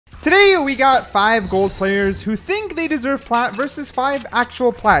Today we got 5 gold players who think they deserve plat versus 5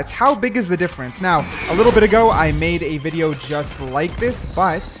 actual plats. How big is the difference? Now, a little bit ago I made a video just like this,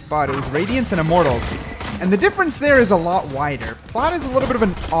 but it was Radiance and Immortals. And the difference there is a lot wider. Plat is a little bit of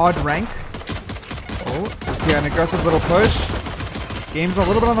an odd rank. Oh, see an aggressive little push. Game's a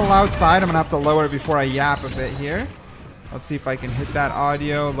little bit on the loud side. I'm gonna have to lower it before I yap a bit here. Let's see if I can hit that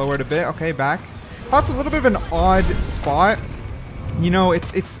audio. Lower it a bit. Okay, back. Plat's a little bit of an odd spot. You know,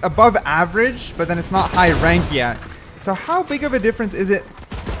 it's above average, but then it's not high rank yet. So how big of a difference is it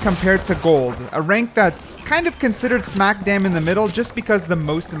compared to gold? A rank that's kind of considered smack dam in the middle just because the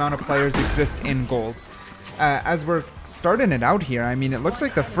most amount of players exist in gold. As we're starting it out here, I mean, it looks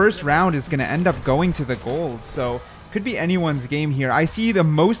like the first round is going to end up going to the gold. So could be anyone's game here. I see the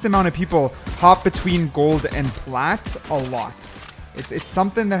most amount of people hop between gold and plat a lot. It's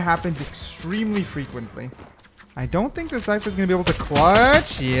something that happens extremely frequently. I don't think the Cypher's going to be able to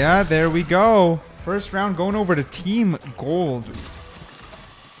clutch. Yeah, there we go. First round going over to Team Gold.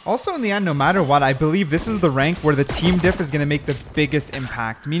 Also, in the end, no matter what, I believe this is the rank where the team diff is going to make the biggest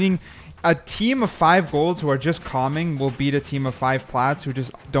impact. Meaning, a team of 5 golds who are just calming will beat a team of 5 plats who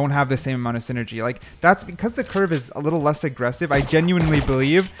just don't have the same amount of synergy. Like, that's because the curve is a little less aggressive. I genuinely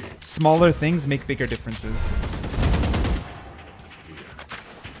believe smaller things make bigger differences.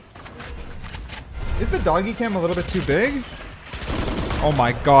 Is the doggy cam a little bit too big? Oh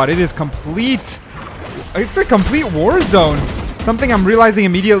my god, it is complete. It's a complete war zone. Something I'm realizing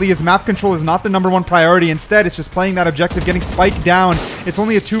immediately is map control is not the #1 priority. Instead, it's just playing that objective, getting spiked down. It's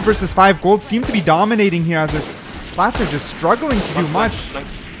only a 2 versus 5. Gold seem to be dominating here as the plats are just struggling to do much.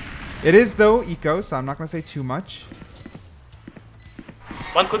 It is, though, eco, so I'm not going to say too much.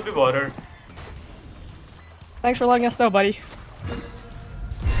 One could be water. Thanks for letting us know, buddy.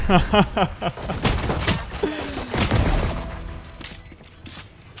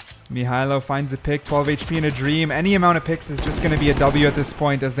 Mihailo finds a pick, 12 HP in a dream. Any amount of picks is just going to be a W at this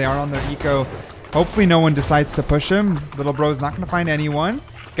point as they are on their eco. Hopefully no one decides to push him. Little bro's not going to find anyone.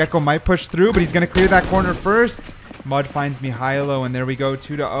 Gecko might push through, but he's going to clear that corner first. Mud finds Mihailo, and there we go,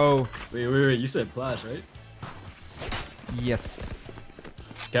 2-0. Wait. You said flash, right? Yes.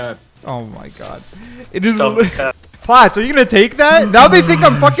 Cap. Oh my god. It is... Plats, are you going to take that? Now they think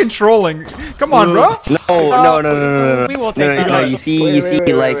I'm fucking trolling. Come on, bro. No. We will take that. No, you see,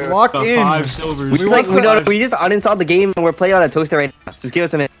 like... Lock in. 5 silvers. We just uninstalled the game and we're playing on a toaster right now. Just give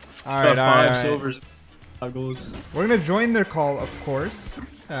us a minute. Alright. 5 silvers. 5 golds. We're going to join their call, of course.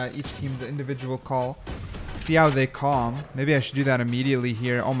 Each team's individual call. See how they calm. Maybe I should do that immediately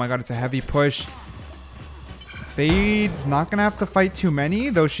here. Oh my god, it's a heavy push. Fade's not going to have to fight too many,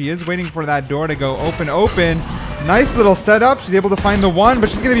 though she is waiting for that door to go open. Nice little setup. She's able to find the one, but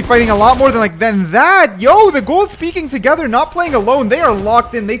she's going to be fighting a lot more than that. Yo, the gold speaking together, not playing alone. They are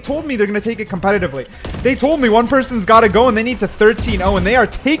locked in. They told me they're going to take it competitively. They told me one person's got to go, and they need to 13-0, and they are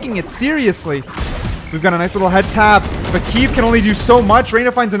taking it seriously. We've got a nice little head tap, but Keith can only do so much.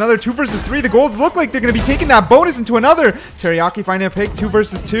 Reina finds another 2 versus 3. The golds look like they're going to be taking that bonus into another. Teriyaki finding a pick, 2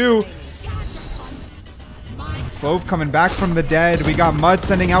 versus 2. Clove coming back from the dead. We got Mud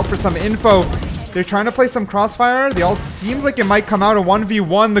sending out for some info. They're trying to play some crossfire. The ult seems like it might come out a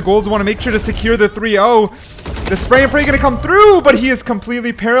 1v1. The golds want to make sure to secure the 3-0. The spray and pray going to come through, but he is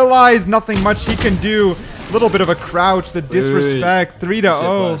completely paralyzed. Nothing much he can do. A little bit of a crouch. The disrespect.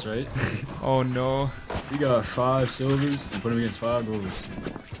 3-0. Right? Oh no. We got 5 silvers and put them against 5 golds.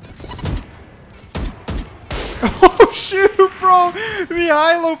 Oh shoot, bro.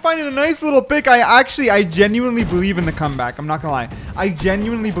 Mihailo finding a nice little pick. I genuinely believe in the comeback. I'm not gonna lie. I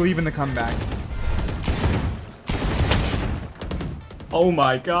genuinely believe in the comeback. Oh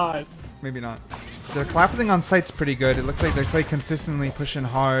my god. Maybe not. The collapsing on site's pretty good. It looks like they're quite consistently pushing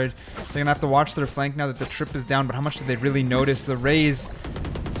hard. They're gonna have to watch their flank now that the trip is down, but how much do they really notice? The Rays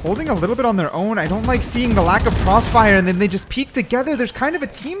holding a little bit on their own. I don't like seeing the lack of crossfire, and then they just peek together. There's kind of a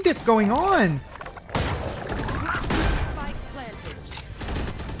team diff going on.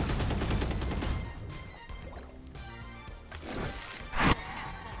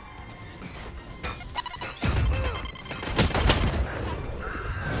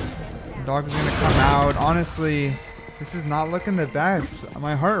 Dog's gonna come out. Honestly, this is not looking the best.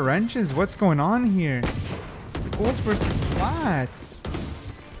 My heart wrenches. What's going on here? Golds versus plats.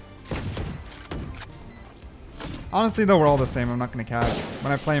 Honestly, though, we're all the same. I'm not gonna cap.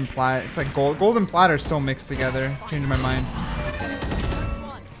 When I play in plat, it's like gold and plat are so mixed together. Changed my mind.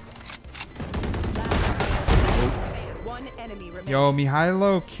 Yo,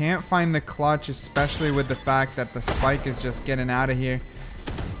 Mihailo can't find the clutch, especially with the fact that the spike is just getting out of here.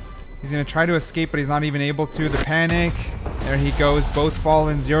 He's going to try to escape, but he's not even able to. The panic. There he goes. Both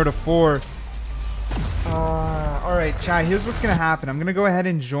fallen 0 to 4. Alright, chat, here's what's going to happen. I'm going to go ahead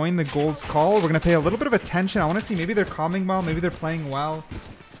and join the Gold's call. We're going to pay a little bit of attention. I want to see maybe they're calming well. Maybe they're playing well.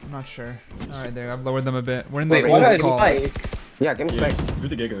 I'm not sure. Alright, there. I've lowered them a bit. We're in the Gold's call. Spike? Yeah, give me Spike. You're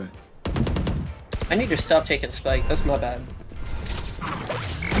the giga. I need to stop taking Spike. That's my bad.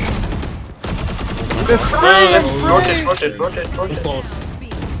 The spray! Rotate. He's close.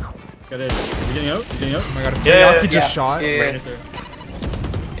 He's got it. You getting out? You getting out? Oh my god, if Yeah, Yaki just shot. Yeah. Right there.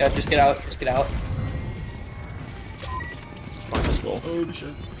 Yeah, just get out. Just get out. Fine, let's go. Holy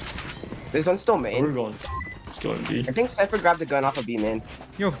shit. This one's still Where are we main. going? Let's go in B. I think Cypher grabbed the gun off of B main.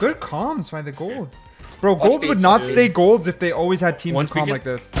 Yo, good comms by the Golds. Bro, Watch Golds would beats, not dude. stay Golds if they always had teams One with calm speaking? like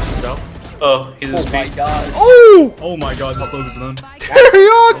this. Down. Oh, he's a Oh my speed. god. Oh! Oh my god, this close is done.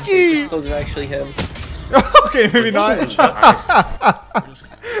 Teriyaki! Those are actually him. Okay, maybe not.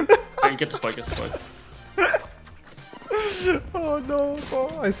 Alright, get the spike, get the spike. Oh no,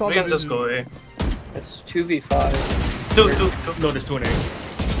 oh, I saw We that. can just go A. It's 2v5. Two. No, there's 2 in A.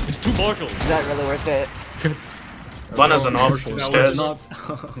 It's two marshals. Is that really worth it? One is an That option. was Stairs. not.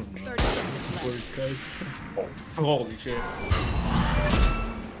 Holy shit.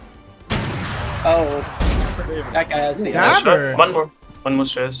 Oh, that guy has the Damn. Dabber. One more. One more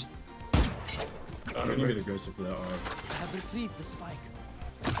stairs. I'm gonna get aggressive for that R.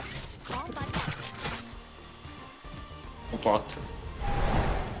 Plot.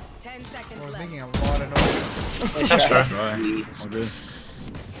 10 seconds We're left. making a lot of noise. That's right. Try. All good.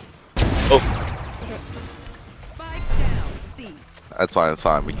 Spike down. C. That's fine, it's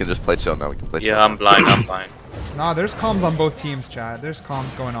fine. We can just play chill now. We can play chill. Yeah, I'm blind, I'm blind. Nah, there's comms on both teams, Chad. There's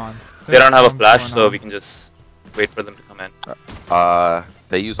comms going on. They don't have a comms flash, going so on. we can just wait for them to come in.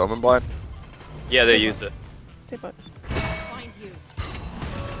 They use Omen Blind? Yeah, they used it. Stay put. Find you.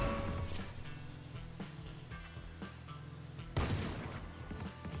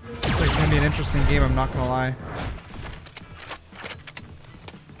 It's gonna be an interesting game, I'm not gonna lie.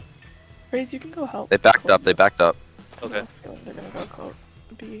 Raze, you can go help. They backed up, they backed up. Okay. They're gonna go code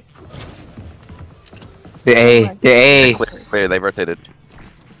B. The A. The A. Clear, they rotated.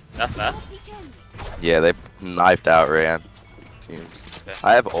 That fast? Yeah, they knifed out Rayan. Seems. Okay.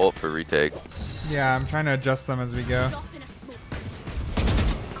 I have ult for retake. Yeah, I'm trying to adjust them as we go.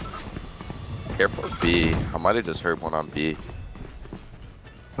 Careful B. I might have just heard one on B.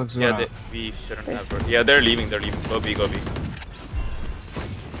 Yeah, we shouldn't have. Yeah, they're leaving, they're leaving. Go B, go B.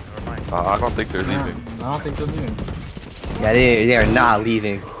 Never mind. I don't think they're leaving. I don't think they're leaving. Yeah, they are not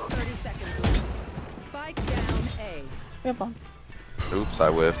leaving. 30 seconds left. Spike down A. We have bomb. Oops, I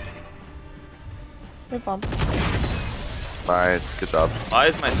whiffed. We have bomb. Nice, good job. Why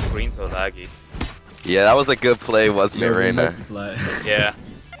is my screen so laggy? Yeah, that was a good play, wasn't it, Yeah, we Reyna? might be flat. Yeah.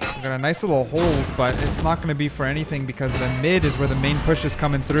 We got a nice little hold, but it's not going to be for anything because the mid is where the main push is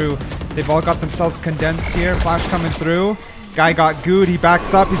coming through. They've all got themselves condensed here. Flash coming through. Guy got gooed. He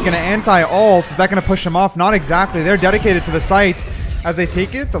backs up. He's going to anti-ult. Is that going to push him off? Not exactly. They're dedicated to the site. As they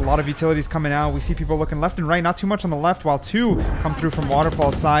take it, a lot of utilities coming out. We see people looking left and right. Not too much on the left, while two come through from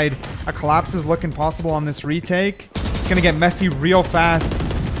Waterfall side. A collapse is looking possible on this retake. It's going to get messy real fast.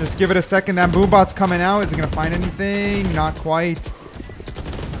 Just give it a second. That Boombot's coming out. Is it going to find anything? Not quite.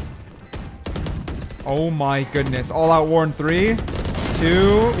 Oh my goodness. All out war in 3,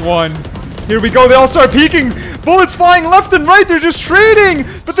 2, 1. Here we go. They all start peeking. Bullets flying left and right. They're just trading.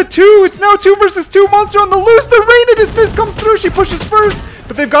 But the two, it's now 2 versus 2. Monster on the loose. The Reyna dismiss comes through. She pushes first.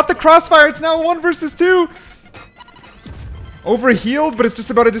 But they've got the crossfire. It's now 1 versus 2. Overhealed, but it's just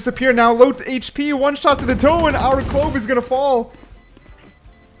about to disappear now. Low HP. One shot to the toe, and our Clove is going to fall.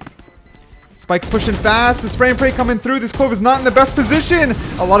 Spike's pushing fast. The spray and pray coming through. This Clove is not in the best position.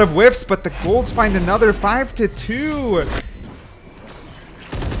 A lot of whiffs, but the Golds find another 5-2.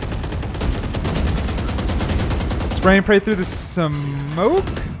 Spray and pray through the smoke.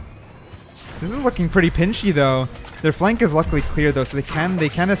 This is looking pretty pinchy though. Their flank is luckily clear though, so they can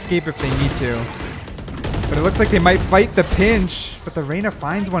escape if they need to. But it looks like they might fight the pinch. But the Reyna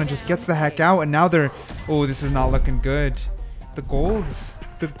finds one and just gets the heck out. And now they're... Oh, this is not looking good. The Golds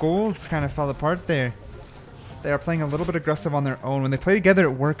kind of fell apart there. They are playing a little bit aggressive on their own. When they play together,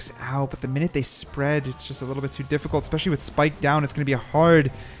 it works out. But the minute they spread, it's just a little bit too difficult. Especially with Spike down, it's going to be a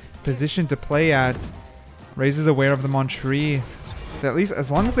hard position to play at. Raze is aware of them on tree. At least as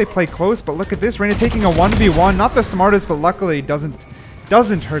long as they play close. But look at this. Reyna taking a 1v1. Not the smartest, but luckily doesn't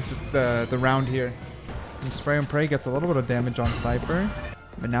hurt the round here. And Spray and Pray gets a little bit of damage on Cypher.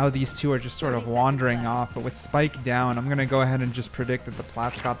 But now these two are just sort of wandering off. But with Spike down, I'm going to go ahead and just predict that the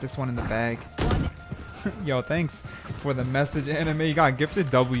Plat's got this one in the bag. Yo, thanks for the message, anime. You got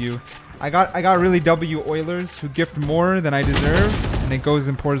gifted W. I got really W Oilers who gift more than I deserve, and it goes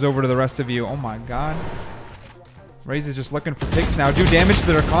and pours over to the rest of you. Oh my god. Raze is just looking for picks now. Do damage to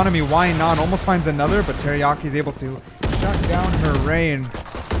their economy. Why not? Almost finds another, but Teriyaki is able to shut down her rain.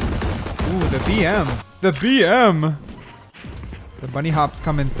 Ooh, the BM. The BM. The bunny hop's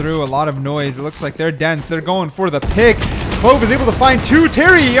coming through. A lot of noise. It looks like they're dense. They're going for the pick. Clove is able to find 2.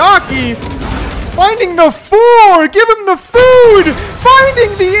 Teriyaki finding the 4. Give him the food.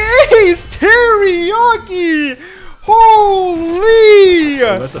 Finding the ace. Teriyaki. Holy.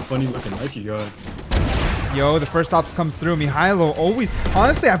 Oh, that's a funny looking knife you got. Yo, the first ops comes through. Mihailo always...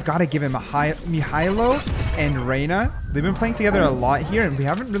 Honestly, I've got to give him a high... Mihailo and Reyna. They've been playing together a lot here, and we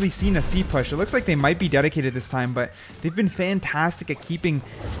haven't really seen a C push. It looks like they might be dedicated this time, but they've been fantastic at keeping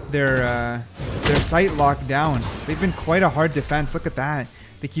their site locked down. They've been quite a hard defense. Look at that.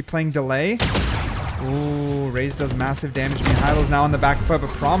 They keep playing delay. Ooh, Raze does massive damage. Mihailo's now on the back foot, but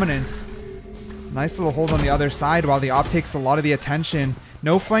Prominence. Nice little hold on the other side while the op takes a lot of the attention.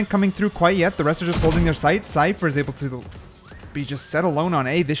 No flank coming through quite yet. The rest are just holding their sights. Cypher is able to be just set alone on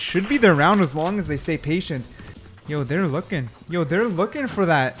A. This should be their round as long as they stay patient. Yo, they're looking. Yo, they're looking for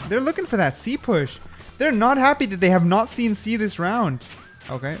that. They're looking for that C push. They're not happy that they have not seen C this round.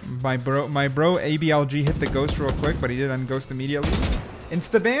 Okay, my bro ABLG hit the ghost real quick, but he did unghost immediately.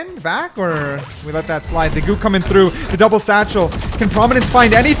 Instaban back, or we let that slide? The goo coming through. The double satchel. Can Prominence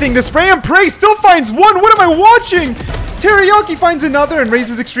find anything? The spray and pray still finds one. What am I watching? Teriyaki finds another and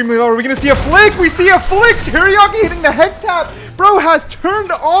raises extremely low. Are we going to see a flick? We see a flick. Teriyaki hitting the head tap. Bro has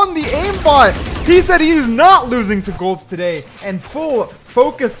turned on the aimbot. He said he is not losing to golds today. And full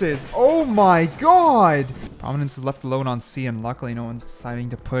focuses. Oh my god. Prominence is left alone on C, and luckily no one's deciding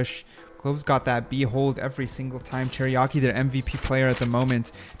to push. Clove's got that B hold every single time. Teriyaki, their MVP player at the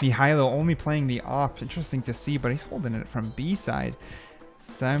moment. Mihailo only playing the op. Interesting to see, but he's holding it from B side.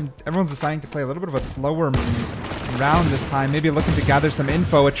 So everyone's deciding to play a little bit of a slower round this time. Maybe looking to gather some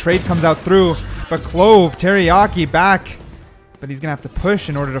info. A trade comes out through, but Clove, Teriyaki back. But he's going to have to push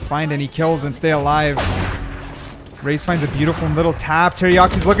in order to find any kills and stay alive. Raze finds a beautiful little tap.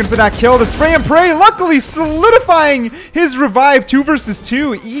 Teriyaki's looking for that kill. The spray and pray, luckily solidifying his revive. 2 versus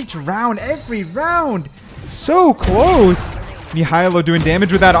 2 each round, every round. So close. Mihailo doing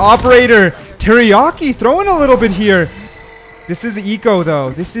damage with that operator. Teriyaki throwing a little bit here. This is eco though.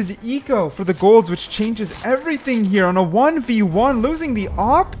 This is eco for the golds, which changes everything here. On a 1v1, losing the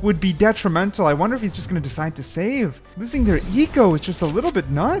op would be detrimental. I wonder if he's just going to decide to save. Losing their eco is just a little bit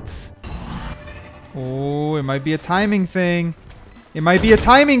nuts. Oh, it might be a timing thing. It might be a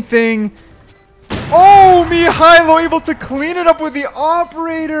timing thing. Oh, Mihailo able to clean it up with the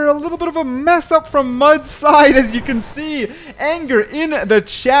operator. A little bit of a mess up from Mud's side, as you can see. Anger in the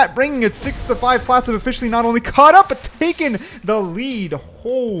chat, bringing it 6-5. Plats have officially not only caught up, but taken the lead.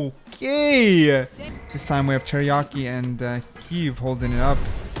 Okay. This time we have Teriyaki and Kiev holding it up.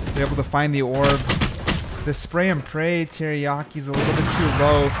 They're able to find the orb. The spray and pray, Teriyaki's a little bit too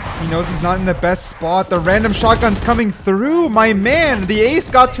low. He knows he's not in the best spot. The random shotgun's coming through. My man, the ace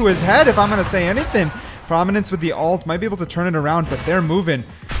got to his head, if I'm going to say anything. Prominence with the ult might be able to turn it around, but they're moving.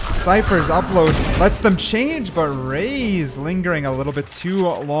 Cypher's upload lets them change, but Raze lingering a little bit too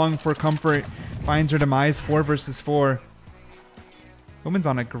long for comfort. Finds her demise. 4 versus 4. Woman's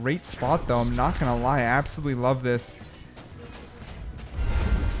on a great spot, though. I'm not going to lie. I absolutely love this.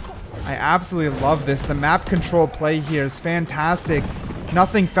 I absolutely love this. The map control play here is fantastic.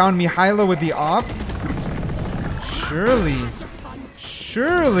 Nothing found. Mihailo with the op.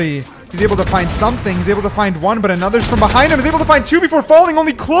 Surely. He's able to find something. He's able to find one, but another's from behind him. He's able to find 2 before falling.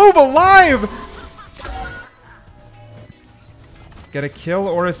 Only Clove alive. Get a kill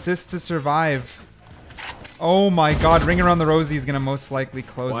or assist to survive. Oh my god, Ring Around the Rosie is going to most likely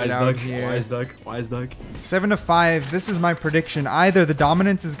close it out here. Wise duck. 7-5. This is my prediction. Either the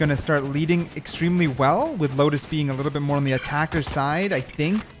dominance is going to start leading extremely well, with Lotus being a little bit more on the attacker side, I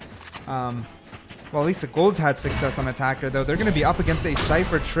think. Well, at least the Golds had success on attacker, though. They're going to be up against a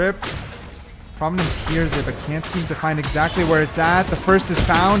Cypher trip. Prominence hears it, but can't seem to find exactly where it's at. The first is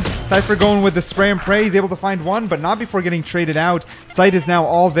found. Cypher going with the spray and pray. He's able to find one, but not before getting traded out. Sight is now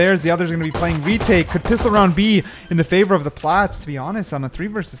all theirs. The others are going to be playing retake. Could pistol round B in the favor of the Plats, to be honest. On a 3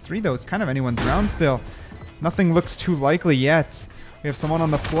 versus 3, though, it's kind of anyone's round still. Nothing looks too likely yet. We have someone on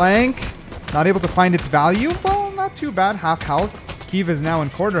the flank. Not able to find its value. Well, not too bad. Half health. Kiva is now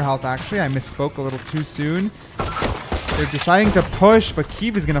in quarter health, actually. I misspoke a little too soon. They're deciding to push, but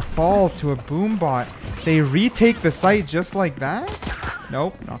Kiva is going to fall to a boom bot. They retake the site just like that?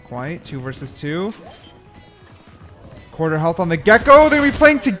 Nope, not quite. 2 versus 2. Quarter health on the Gecko. They're going to be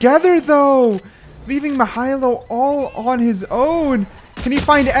playing together, though. leaving Mihailo all on his own. Can he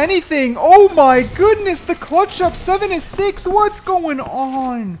find anything? Oh my goodness, the clutch up 7-6. What's going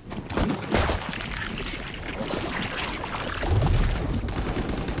on?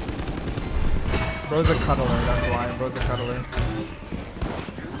 Bro's a cuddler, that's why. Bro's a cuddler.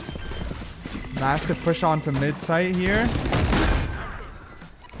 Massive push onto mid site here.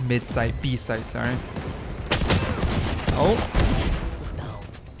 Mid site, B site, sorry. Oh.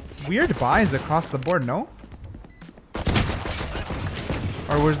 It's weird buys across the board, no?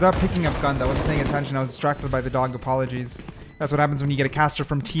 Or was that picking up gun? I wasn't paying attention. I was distracted by the dog. Apologies. That's what happens when you get a caster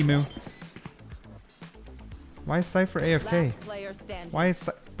from Temu. Why is Cypher AFK? Why is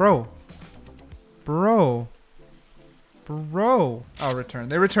Bro. Bro. Bro. Oh, return.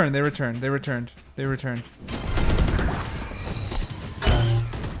 They returned. They returned. They returned. They returned.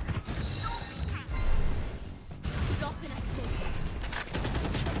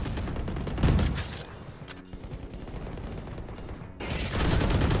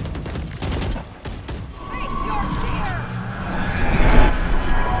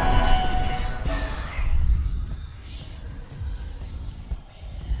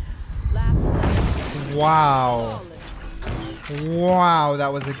 Wow. Wow,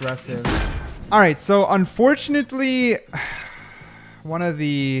 that was aggressive. Alright, so unfortunately, one of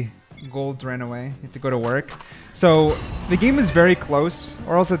the golds ran away. You have to go to work. So the game is very close,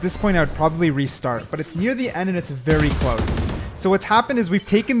 or else at this point I would probably restart. But it's near the end and it's very close. So what's happened is we've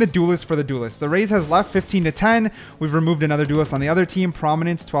taken the duelist for the duelist. The Raze has left 15-10. We've removed another duelist on the other team.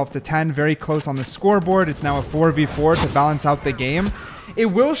 Prominence 12-10. Very close on the scoreboard. It's now a 4v4 to balance out the game. It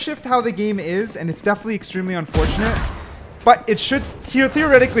will shift how the game is, and it's definitely extremely unfortunate. But it should,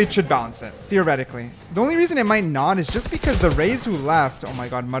 theoretically, it should balance it. Theoretically. The only reason it might not is just because the Raze who left, oh my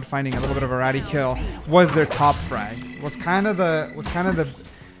god, Mud finding a little bit of a ratty kill, was their top frag. Was kind of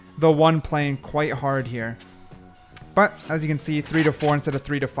the one playing quite hard here. But as you can see, 3-4 instead of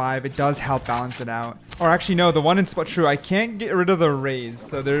 3-5, it does help balance it out. Or actually, no, the one in spot. True, I can't get rid of the Raze,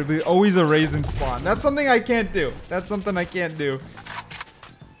 so there'll be always a Raze in spawn. That's something I can't do. That's something I can't do.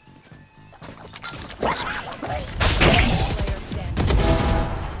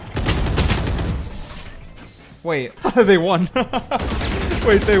 Wait, they won.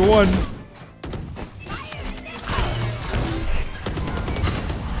 Wait, they won.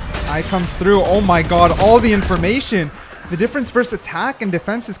 Eye comes through. Oh my god, all the information. The difference versus attack and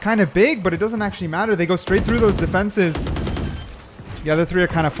defense is kind of big, but it doesn't actually matter. They go straight through those defenses. The other three are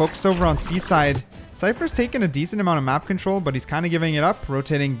kind of focused over on C side. Cypher's taken a decent amount of map control, but he's kind of giving it up,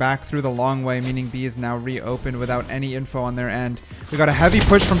 rotating back through the long way, meaning B is now reopened without any info on their end. We got a heavy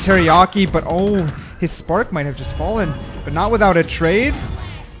push from Teriyaki, but oh, his spark might have just fallen, but not without a trade.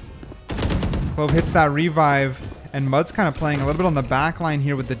 Clove hits that revive, and Mud's kind of playing a little bit on the back line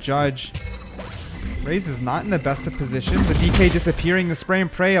here with the judge. Raze is not in the best of positions. The DK disappearing, the spray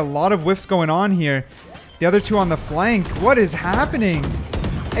and pray, a lot of whiffs going on here. The other two on the flank. What is happening?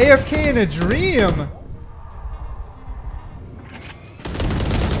 AFK in a dream.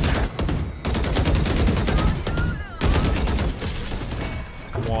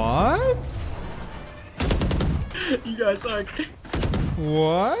 What? You guys suck.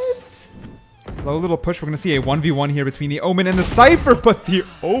 What? Slow little push. We're going to see a 1v1 here between the Omen and the Cypher, but the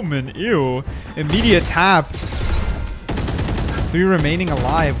Omen, ew. Immediate tap. 3 remaining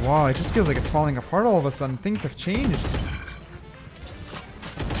alive. Wow, it just feels like it's falling apart all of a sudden. Things have changed.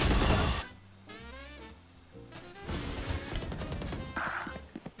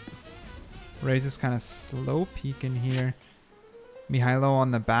 Raze is kind of slow peeking here. Mihailo on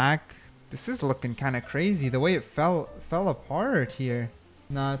the back. This is looking kind of crazy. The way it fell apart here.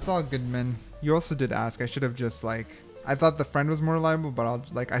 Nah, it's all good, man. You also did ask. I should have just like, I thought the friend was more reliable, but I'll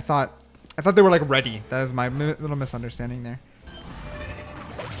like, I thought they were like ready. That is my little misunderstanding there.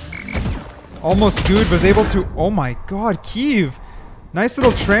 Almost good, was able to, oh my god, Kiev. Nice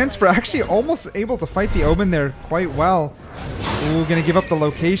little transfer. Actually almost able to fight the Omen there quite well. Ooh, gonna give up the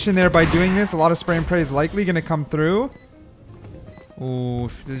location there by doing this. A lot of spray and pray is likely gonna come through. Ooh,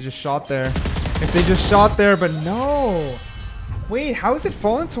 if they just shot there. If they just shot there, but no. Wait, how is it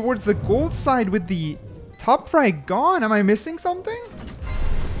falling towards the gold side with the top frag gone? Am I missing something?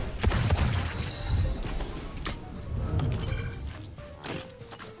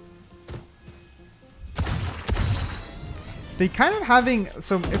 They kind of having,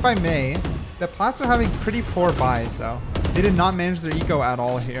 so if I may, the Plats are having pretty poor buys though. They did not manage their eco at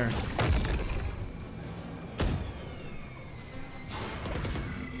all here.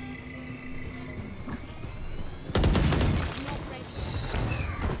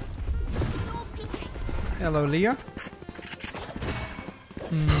 Hello, Leah.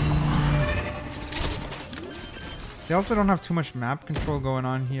 They also don't have too much map control going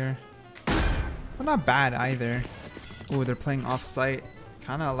on here. But not bad either. Ooh, they're playing off-site.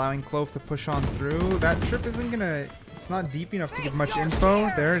 Kind of allowing Clove to push on through. That trip isn't gonna... It's not deep enough to give much info.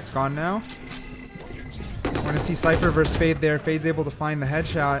 There, it's gone now. We're gonna see Cypher versus Fade there. Fade's able to find the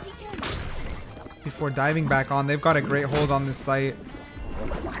headshot before diving back on. They've got a great hold on this site.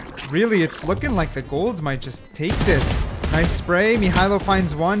 Really, it's looking like the Golds might just take this. Nice spray. Mihailo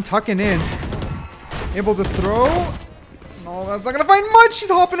finds one, tucking in. Able to throw. No, that's not gonna find much. He's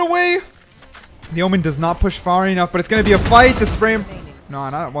hopping away. The Omen does not push far enough, but it's gonna be a fight to spray him. No,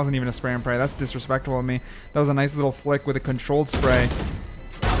 it wasn't even a spray and pray. That's disrespectful of me. That was a nice little flick with a controlled spray.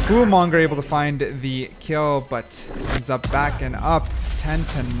 Foolmonger able to find the kill, but he's up back and up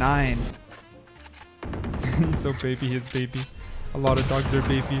 10-9. He's so baby, he's baby. A lot of dogs are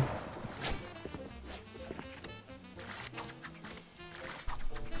baby.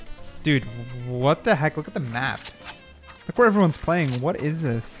 Dude, what the heck? Look at the map. Look where everyone's playing. What is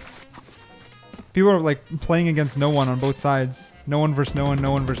this? People are like playing against no one on both sides. No one versus no one,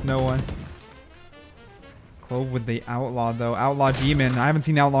 no one versus no one. Clove with the Outlaw though. Outlaw Demon. I haven't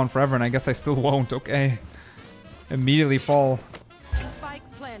seen Outlaw in forever and I guess I still won't. Okay. Immediately fall. Spike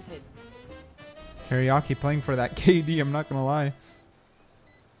planted. Teriyaki playing for that KD, I'm not gonna lie.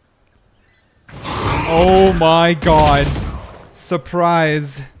 Oh my god.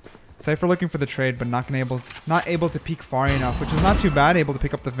 Surprise. Cypher looking for the trade, but not able to peek far enough, which is not too bad. Able to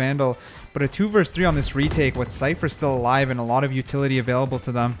pick up the Vandal, but a 2 versus 3 on this retake with Cypher still alive and a lot of utility available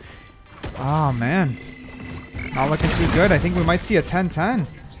to them. Oh man, not looking too good. I think we might see a 10-10.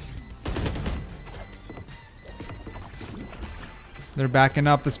 They're backing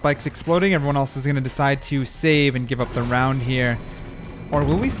up. The spike's exploding. Everyone else is going to decide to save and give up the round here. Or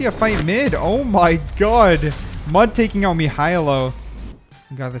will we see a fight mid? Oh my god. Mud taking out Mihailo.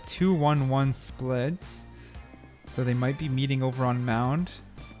 We got the 2-1-1 split. So they might be meeting over on Mound.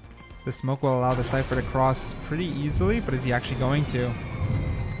 The smoke will allow the Cypher to cross pretty easily, but is he actually going to?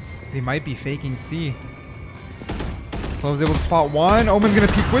 They might be faking C. Clove's able to spot one. Omen's going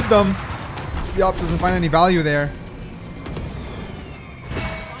to peek with them. Yup, doesn't find any value there.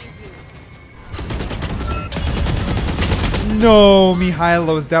 No,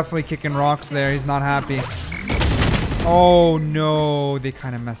 Mihailo is definitely kicking rocks there. He's not happy. Oh no, they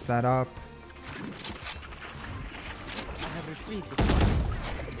kind of messed that up.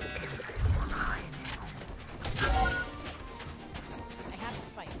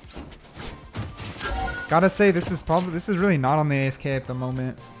 Gotta say, this is really not on the AFK at the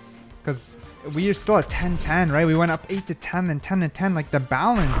moment, because we are still at 10-10, right? We went up 8-10, then 10-10. Like the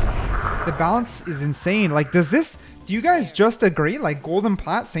balance is insane. Like, do you guys just agree? Like gold and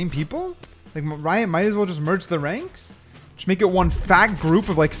plat, same people? Like Riot might as well just merge the ranks. Just make it one fat group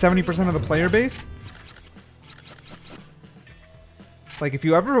of like 70% of the player base. Like if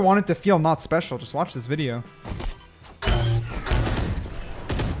you ever wanted to feel not special, just watch this video.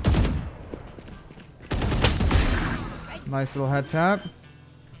 Nice little head tap.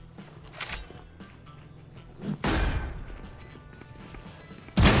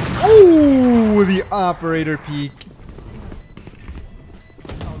 Oh, the operator peak.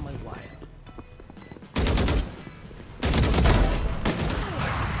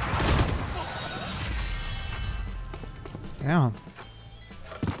 Damn.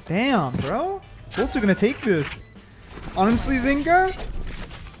 Damn, bro. Bolts are gonna take this. Honestly, Zynga,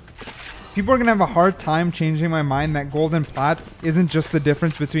 people are gonna have a hard time changing my mind that gold and plat isn't just the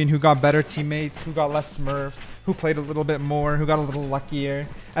difference between who got better teammates, who got less smurfs, who played a little bit more, who got a little luckier.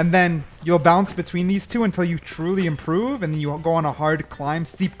 And then you'll bounce between these two until you truly improve, and then you go on a hard climb,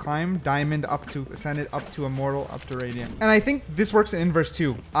 steep climb, diamond up to ascended, up to immortal, up to radiant. And I think this works in inverse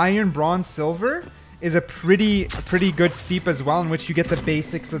too. Iron, bronze, silver is a pretty good steep as well, in which you get the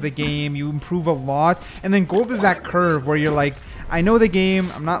basics of the game, you improve a lot. And then gold is that curve where you're like, I know the game,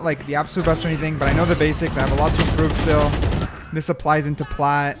 I'm not like the absolute best or anything, but I know the basics, I have a lot to improve still. This applies into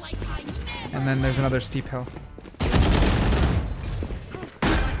plat, and then there's another steep hill.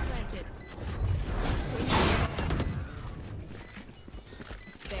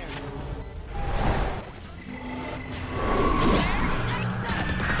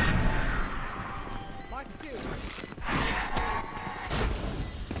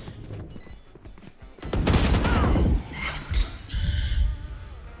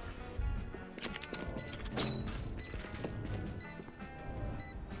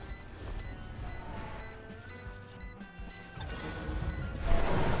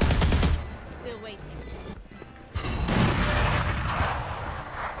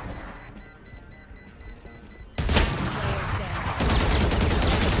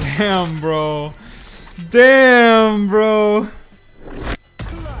 Damn, bro. Damn. Damn, bro.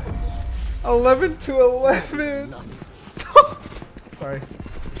 11 to 11. Sorry.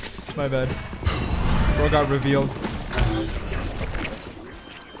 My bad. Bro got revealed.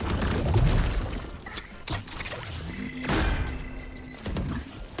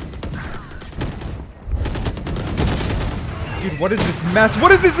 Dude, what is this mess?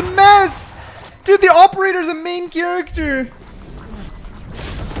 What is this mess? Dude, the operator's a main character.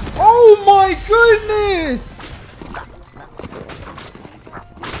 Oh my goodness!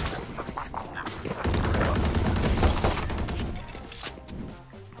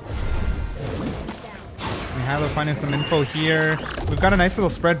 Halo finding some info here. We've got a nice little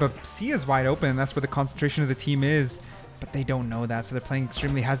spread, but C is wide open. That's where the concentration of the team is. But they don't know that, so they're playing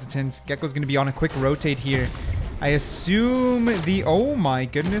extremely hesitant. Gecko's going to be on a quick rotate here. I assume the... Oh my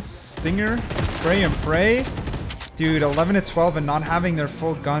goodness. Stinger. Spray and pray. Dude, 11 to 12 and not having their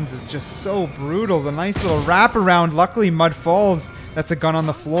full guns is just so brutal. The nice little wraparound. Luckily, Mud falls. That's a gun on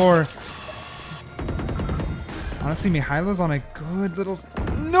the floor. Honestly, Mihailo's on a good little...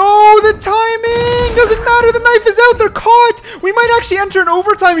 No, the timing! Doesn't matter. The knife is out. They're caught. We might actually enter an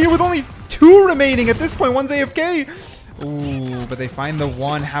overtime here with only 2 remaining at this point. One's AFK. Ooh, but they find the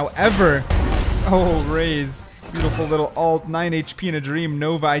one. However... Oh, Raze. Beautiful little ult. 9 HP in a dream.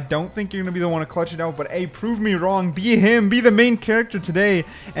 Nova, I don't think you're going to be the one to clutch it out. But, hey, prove me wrong. Be him. Be the main character today.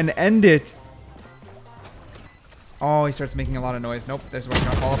 And end it. Oh, he starts making a lot of noise. Nope, this one's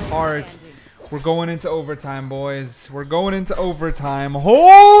going to fall apart. We're going into overtime, boys. We're going into overtime.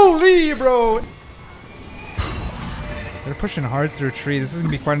 Holy, bro. They're pushing hard through a tree. This is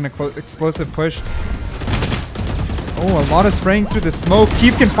going to be quite an explosive push. Oh, a lot of spraying through the smoke.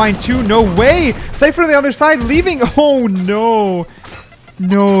 Keith can find 2. No way. Cypher on the other side leaving. Oh, no.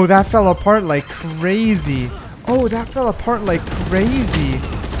 No, that fell apart like crazy. Oh, that fell apart like crazy.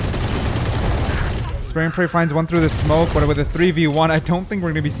 Spray and pray finds 1 through the smoke, but with a 3v1, I don't think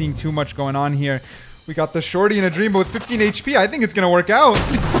we're going to be seeing too much going on here. We got the shorty in a dream, but with 15 HP, I think it's going to work out.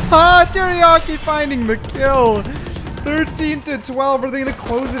 Teriyaki finding the kill. 13 to 12. Are they going to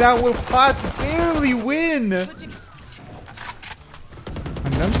close it out? Will Platts barely win? And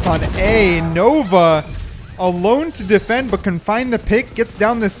that's on A. Nova alone to defend, but can find the pick. Gets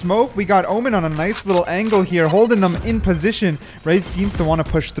down the smoke. We got Omen on a nice little angle here, holding them in position. Raze seems to want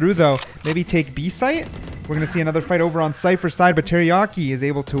to push through, though. Maybe take B site. We're going to see another fight over on Cypher side, but Teriyaki is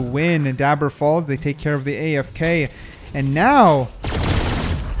able to win, and Dabber falls. They take care of the AFK. And now,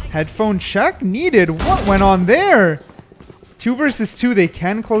 headphone check needed. What went on there? 2 versus 2, they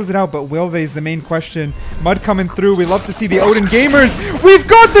can close it out, but will they is the main question. Mud coming through. We love to see the Odin gamers. We've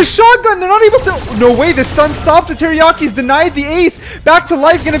got the shotgun. They're not able to... No way. The stun stops. The Teriyaki's denied the ace. Back to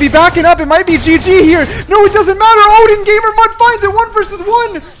life. Going to be backing up. It might be GG here. No, it doesn't matter. Odin gamer. Mud finds it. 1 versus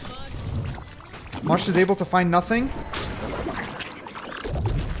 1. Mosh is able to find nothing.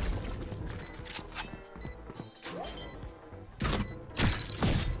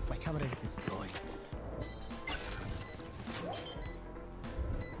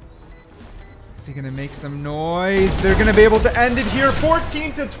 Is he going to make some noise? They're going to be able to end it here.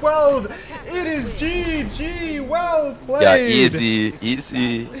 14 to 12. It is GG. Well played. Yeah, easy,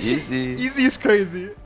 easy, easy. Easy is crazy.